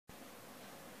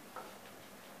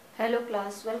Hello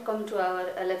class, welcome to our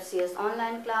LFCS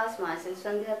online class. Myself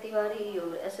Sandhya Tiwari,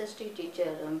 your SST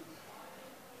teacher.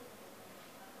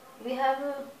 We have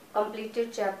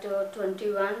completed chapter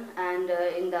 21 and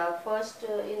in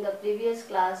the previous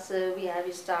class we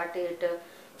have started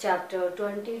chapter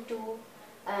 22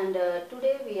 and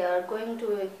today we are going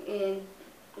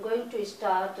to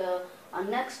start a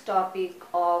next topic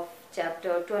of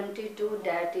chapter 22,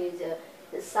 that is the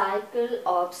cycle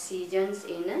of seasons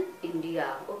in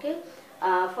India. Okay,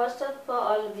 first of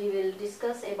all we will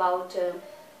discuss about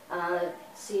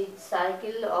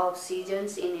cycle of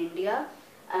seasons in India,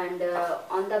 and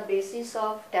on the basis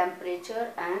of temperature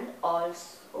and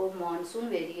also monsoon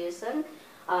variation.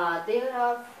 There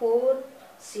are 4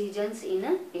 seasons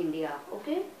in India.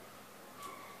 Okay,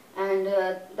 and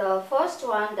the first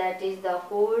one, that is the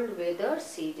cold weather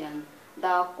season.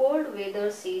 The cold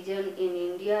weather season in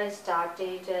India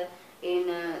started in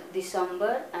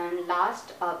December and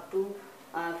last up to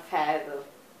Feb.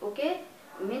 Okay,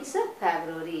 means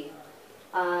February.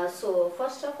 So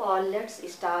first of all, let's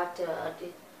start the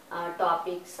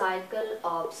topic cycle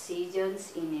of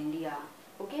seasons in India.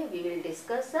 Okay, we will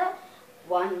discuss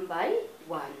one by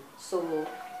one. So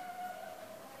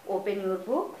open your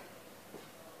book.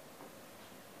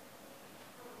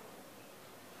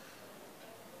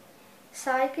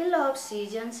 Cycle of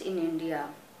seasons in India.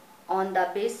 On the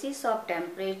basis of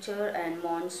temperature and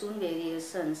monsoon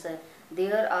variations,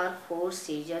 there are 4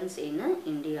 seasons in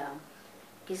India.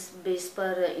 किस base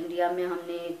पर India में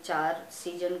हमने 4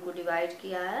 season को divide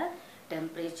किया है?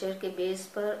 Temperature के base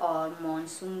पर और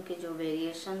मॉनसून के जो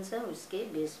वेरिएशंस है उसके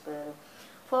बेस पर.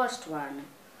 First one,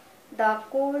 the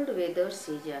cold weather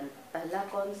season. पहला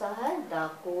कौन सा है? The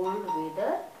cold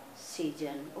weather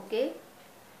season. Okay,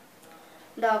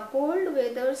 the cold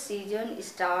weather season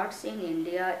starts in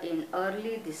India in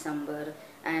early December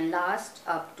and last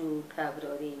up to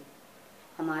फरवरी.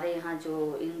 हमारे यहाँ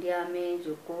जो इंडिया में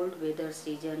जो कोल्ड वेदर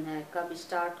सीजन है कब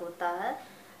स्टार्ट होता है?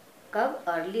 कब?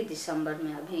 अर्ली दिसंबर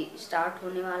में. अभी स्टार्ट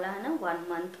होने वाला है ना 1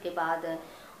 मंथ के बाद.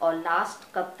 और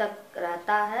लास्ट कब तक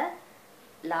रहता है?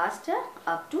 लास्ट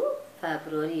अप टू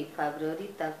फरवरी.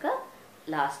 फरवरी तक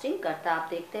लास्टिंग करता है. आप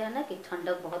देखते हैं ना कि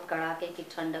ठंडक, बहुत कड़ाके की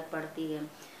ठंडक पड़ती है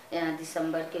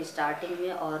दिसंबर के स्टार्टिंग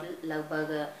में और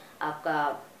लगभग आपका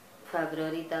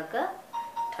फरवरी तक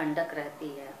ठंडक रहती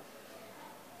है.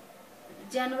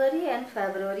 जनवरी and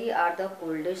February are the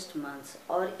coldest months.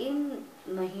 और इन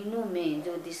महीनों में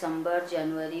जो दिसंबर,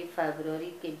 जनवरी,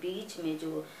 फरवरी के बीच में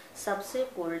जो सबसे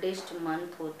कोल्डेस्ट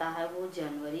मंथ होता है वो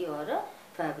जनवरी और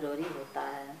फरवरी होता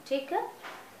है. ठीक है,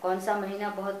 कौन सा महीना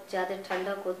बहुत ज़्यादा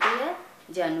ठंडक होती है?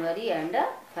 जनवरी and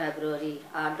February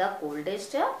are the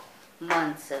coldest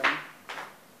months.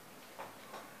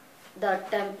 The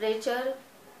temperature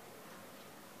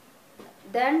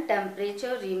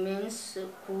remains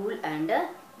cool and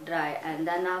dry, and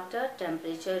then after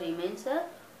temperature remains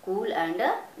cool and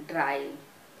dry.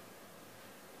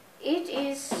 It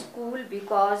is cool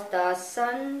because the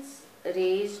sun's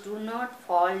rays do not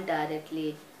fall directly.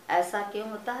 ऐसा क्यों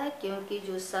होता है? क्योंकि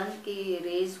जो सन की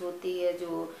raise होती है,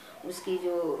 जो उसकी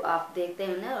जो आप देखते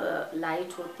हैं ना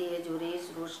लाइट होती है, जो रेज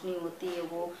रोशनी होती है,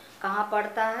 वो कहाँ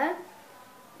पड़ता है?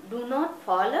 Do not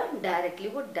fall directly.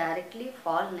 वो डायरेक्टली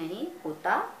फॉल नहीं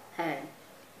होता है.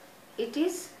 It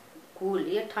is cool.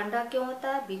 ये ठंडा क्यों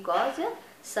होता है? बिकॉज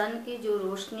सन की जो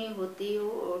रोशनी होती है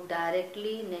वो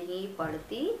डायरेक्टली नहीं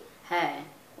पड़ती है.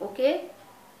 Okay,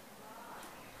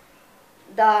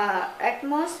 the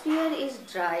atmosphere is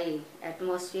dry.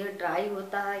 Atmosphere dry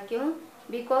होता है क्यों?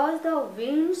 Because the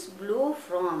winds blow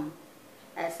from.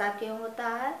 ऐसा क्यों होता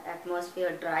है?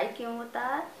 एटमॉस्फेयर ड्राई क्यों होता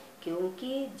है?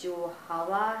 क्योंकि जो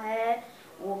हवा है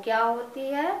वो क्या होती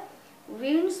है?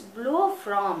 Winds blow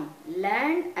from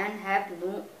land and have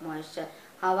no moisture.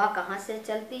 हवा कहाँ से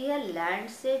चलती है? लैंड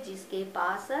से, जिसके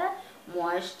पास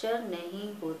मॉइस्चर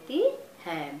नहीं होती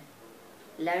है.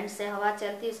 लैंड से हवा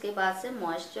चलती है, उसके बाद से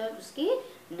मॉइस्चर उसकी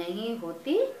नहीं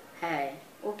होती है.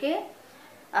 Okay,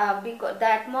 the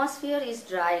atmosphere is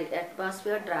dry.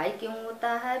 Atmosphere dry क्यों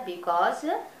होता है? Because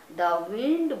the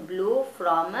wind blow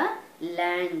from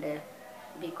land.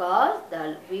 Because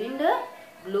the wind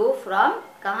blow from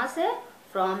कहाँ से?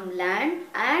 फ्रॉम लैंड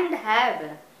एंड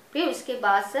हैव, फिर उसके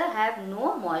बाद से हैव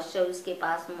नो मॉइस्चर, उसके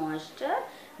पास मॉइस्चर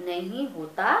नहीं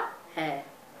होता है.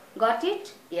 Got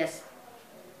it? Yes.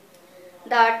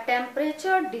 The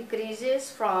temperature decreases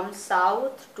from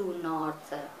south to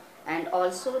north, and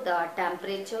also the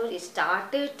temperature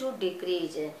started to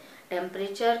decrease.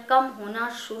 Temperature कम होना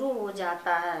शुरू हो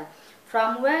जाता है.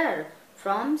 From where?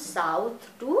 From south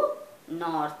to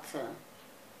north.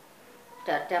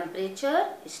 The temperature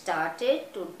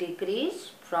started to decrease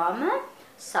from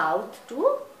south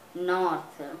to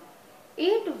north.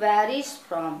 It varies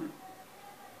from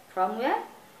where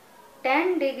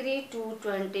 10 degree to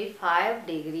 25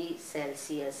 degree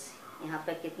Celsius. यहाँ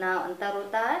पे कितना अंतर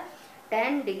होता है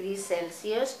 10 degree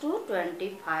Celsius to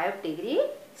 25 degree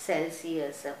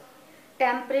Celsius.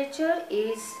 Temperature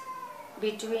is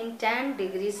between 10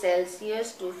 degree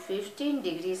Celsius to 15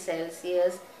 degree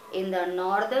Celsius in the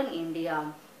northern India।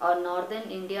 और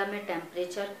northern India में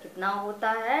temperature कितना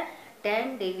होता है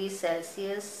 10 डिग्री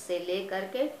सेल्सियस से लेकर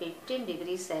के 15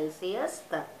 डिग्री सेल्सियस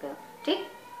तक, ठीक।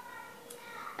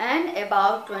 And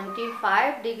about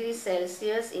 25 degree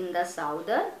Celsius in the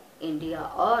southern India.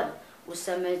 और उस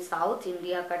समय साउथ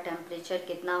इंडिया का टेम्परेचर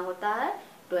कितना होता है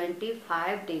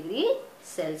 25 डिग्री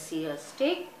सेल्सियस,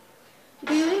 ठीक।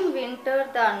 During winter,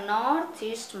 the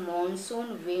northeast monsoon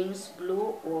winds blew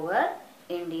over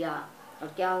India। और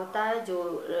क्या होता है जो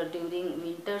ड्यूरिंग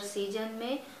विंटर सीजन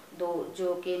में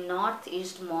जो कि नॉर्थ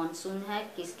ईस्ट मानसून है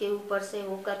किसके ऊपर से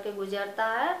होकर के गुजरता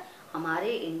है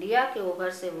हमारे इंडिया के ऊपर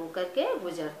से होकर के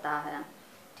गुजरता है,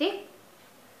 ठीक।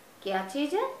 क्या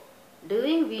चीज है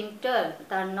during winter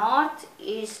the north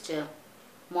east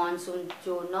monsoon,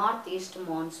 जो नॉर्थ ईस्ट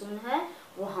मानसून है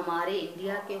वो हमारे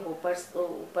इंडिया के ऊपर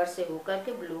से होकर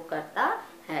के ब्लो करता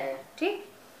है, ठीक।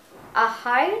 A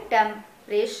high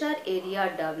temperature area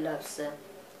develops.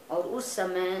 और उस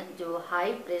समय जो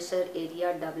हाई प्रेशर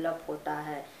एरिया डेवलप होता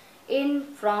है in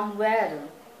from where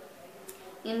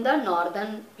in the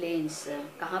northern plains.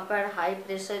 कहाँ पर हाई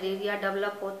प्रेशर एरिया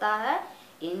डेवलप होता है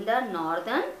in the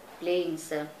northern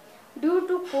plains. Due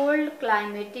to cold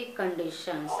climatic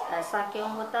conditions. ऐसा क्यों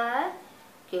होता है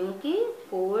क्योंकि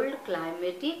कोल्ड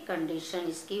क्लाइमेटिक कंडीशन,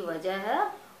 इसकी वजह है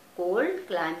cold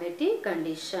climatic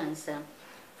conditions.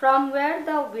 From where the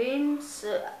winds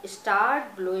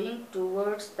start blowing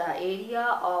towards the area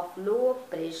of low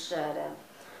pressure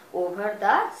over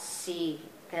the सी।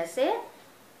 कैसे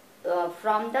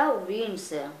फ्रॉम द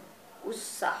विंड्स,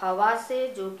 उस हवा से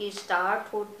जो कि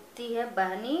स्टार्ट होती है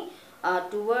बहनी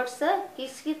टूवर्ड्स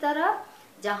किसकी तरफ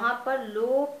जहाँ पर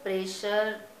लो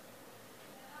प्रेशर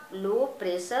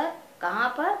कहाँ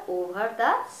पर over the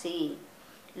C,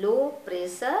 low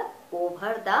pressure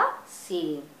over the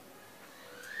C.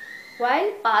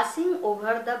 While passing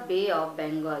over the bay of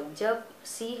Bengal. जब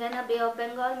सी है ना बे ऑफ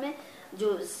बंगाल में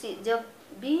जो सी, जब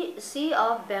बे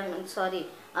ऑफ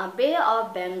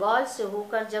बंगाल से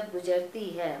होकर जब गुजरती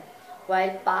है while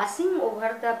passing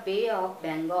over the bay of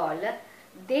Bengal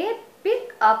they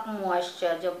pick up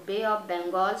moisture. जब बे ऑफ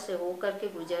बंगाल से होकर के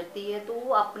गुजरती है तो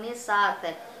वो अपने साथ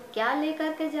क्या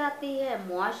लेकर के जाती है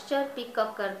मॉइस्चर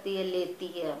पिकअप करती है, लेती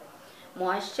है,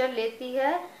 मॉइस्चर लेती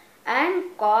है। एंड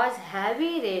कॉज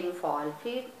हैवी रेनफॉल,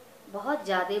 फिर बहुत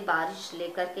ज़्यादा बारिश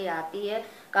लेकर के आती है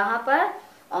कहाँ पर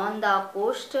on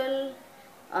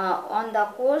the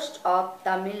coast of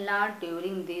Tamil Nadu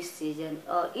during this season.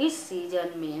 और इस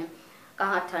सीजन में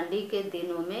कहाँ ठंडी के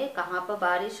दिनों में कहाँ पर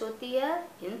बारिश होती है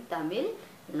इन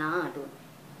Tamil Nadu.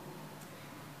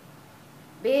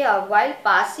 while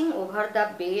passing over the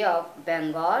Bay of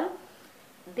Bengal,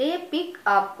 they pick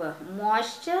up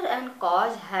moisture and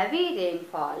cause heavy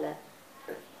rainfall।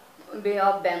 Bay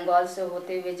of Bengal से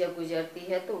होते हुए जब गुजरती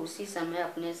है तो उसी समय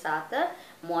अपने साथ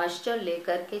मॉइस्चर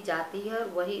लेकर के जाती है और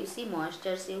वही उसी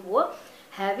मॉइस्चर से वो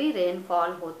हैवी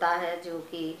रेनफॉल होता है जो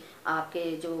कि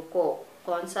आपके जो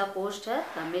कौन सा कोस्ट है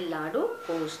Tamil Nadu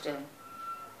coast.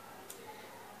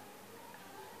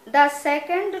 The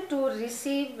second to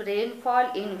receive rainfall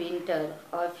in winter.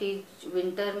 और फिर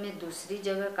विंटर में दूसरी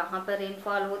जगह कहाँ पर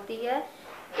रेनफॉल होती है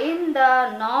in the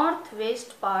north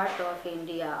west part of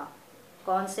India.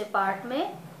 कौन से पार्ट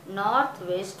में north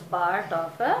west part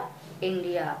of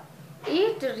India.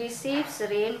 It receives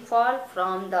rainfall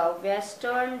from the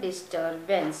western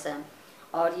disturbance.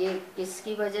 और ये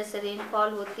किसकी वजह से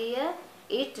रेनफॉल होती है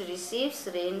it receives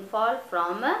rainfall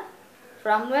from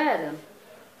where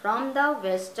from the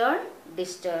western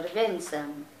disturbance.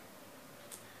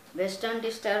 Western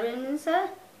disturbance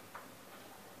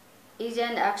is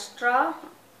an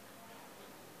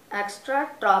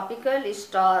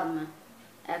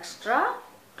extra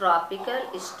tropical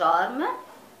storm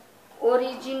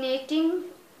originating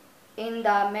in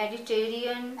the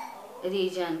Mediterranean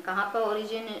region। कहाँ पर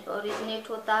originate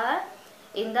होता है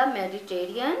in the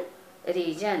Mediterranean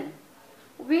region।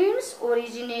 Winds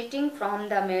originating from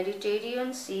the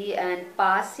Mediterranean Sea and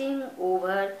passing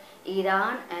over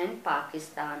Iran and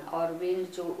Pakistan. और wind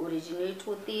जो originate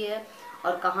होती है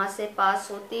और कहाँ से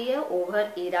पास होती है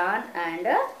over Iran and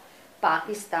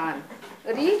Pakistan.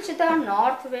 Reach the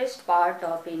north west part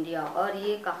of India. और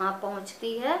ये कहाँ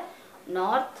पहुँचती है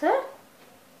north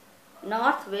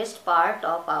west part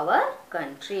of our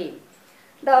country.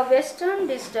 The western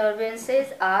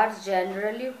disturbances are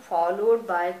generally followed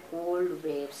by cold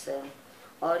waves.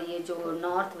 और ये जो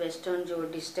नॉर्थ वेस्टर्न जो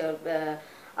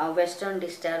वेस्टर्न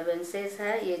डिस्टर्बेंसेस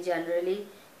है ये जनरली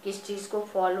किस चीज़ को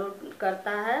फॉलो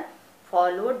करता है?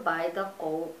 Followed by the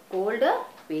cold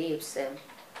waves.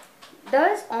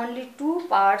 Thus only 2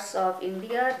 parts of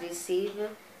India receive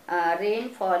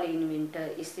rainfall in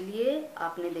winter. इसलिए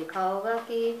आपने देखा होगा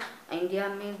कि इंडिया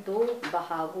में 2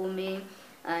 भागों में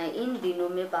इन दिनों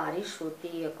में बारिश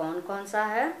होती है. कौन कौन सा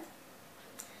है?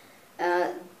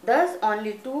 Thus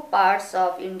only 2 parts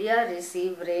of India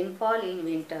receive rainfall in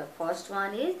winter. First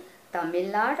one is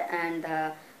Tamil Nadu and the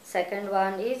second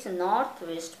one is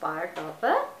northwest part of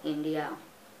India.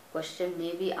 Question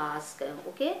may be asked.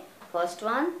 Okay, first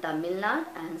one Tamil Nadu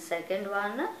and second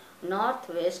one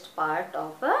northwest part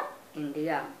of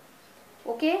India.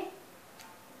 Okay,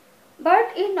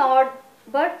 but in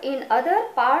other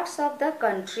parts of the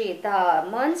country the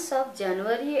months of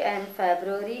January and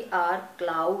February are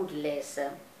cloudless.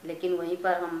 लेकिन वहीं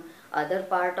पर हम other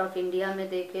part of India में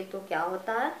देखें तो क्या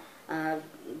होता है?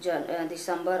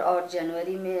 दिसंबर और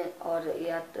जनवरी में और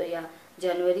या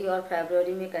जनवरी और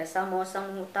फरवरी में कैसा मौसम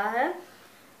होता है?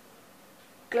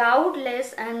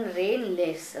 Cloudless and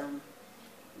rainless.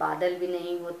 बादल भी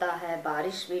नहीं होता है,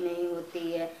 बारिश भी नहीं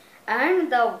होती है. And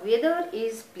the weather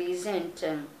is pleasant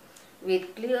with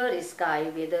clear sky.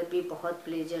 Weather भी बहुत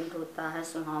प्लेजेंट होता है,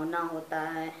 सुहावना होता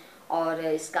है और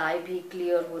स्काई भी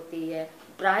क्लियर होती है.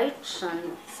 Bright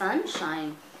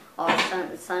sunshine. और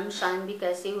सनशाइन भी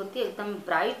कैसी होती है? एकदम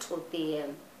ब्राइट होती है.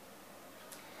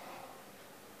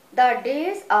 The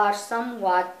days are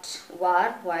somewhat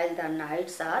warm while the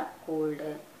nights are cold.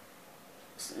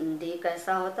 Day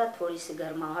कैसा होता है? थोड़ी सी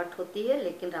गर्माहट होती है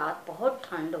लेकिन रात बहुत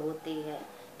ठंड होती है.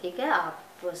 ठीक है,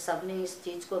 आप सबने इस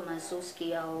चीज़ को महसूस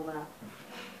किया होगा.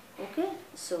 Okay,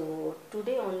 so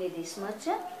today only this much.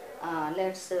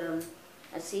 Let's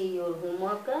see your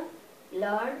homework.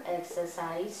 Learn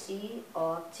exercise C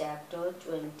of chapter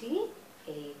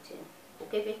 28.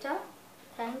 Okay बेटा,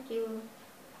 थैंक यू.